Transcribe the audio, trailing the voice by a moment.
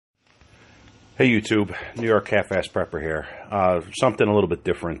Hey YouTube, New York Half-Ass Prepper here. Something a little bit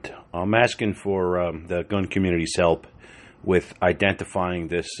different. I'm asking for the gun community's help with identifying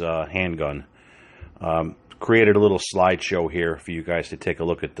this handgun. Created a little slideshow here for you guys to take a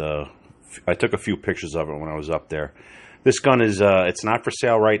look at. I took a few pictures of it when I was up there. This gun is it's not for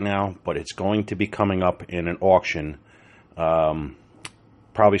sale right now, but it's going to be coming up in an auction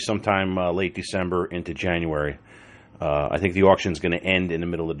probably sometime late December into January. I think the auction is going to end in the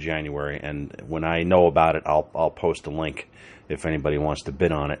middle of January, and when I know about it, I'll post a link if anybody wants to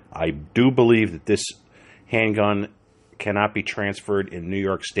bid on it. I do believe that this handgun cannot be transferred in New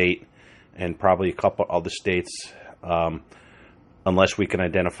York State and probably a couple other states unless we can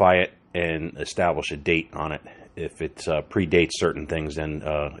identify it and establish a date on it. If it predates certain things, then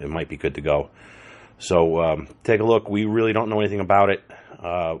it might be good to go. So take a look. We really don't know anything about it.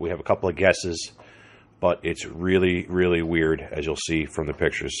 We have a couple of guesses, but it's really, really weird, as you'll see from the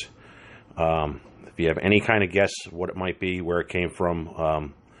pictures. If you have any kind of guess what it might be, where it came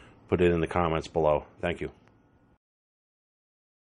from, put it in the comments below. Thank you.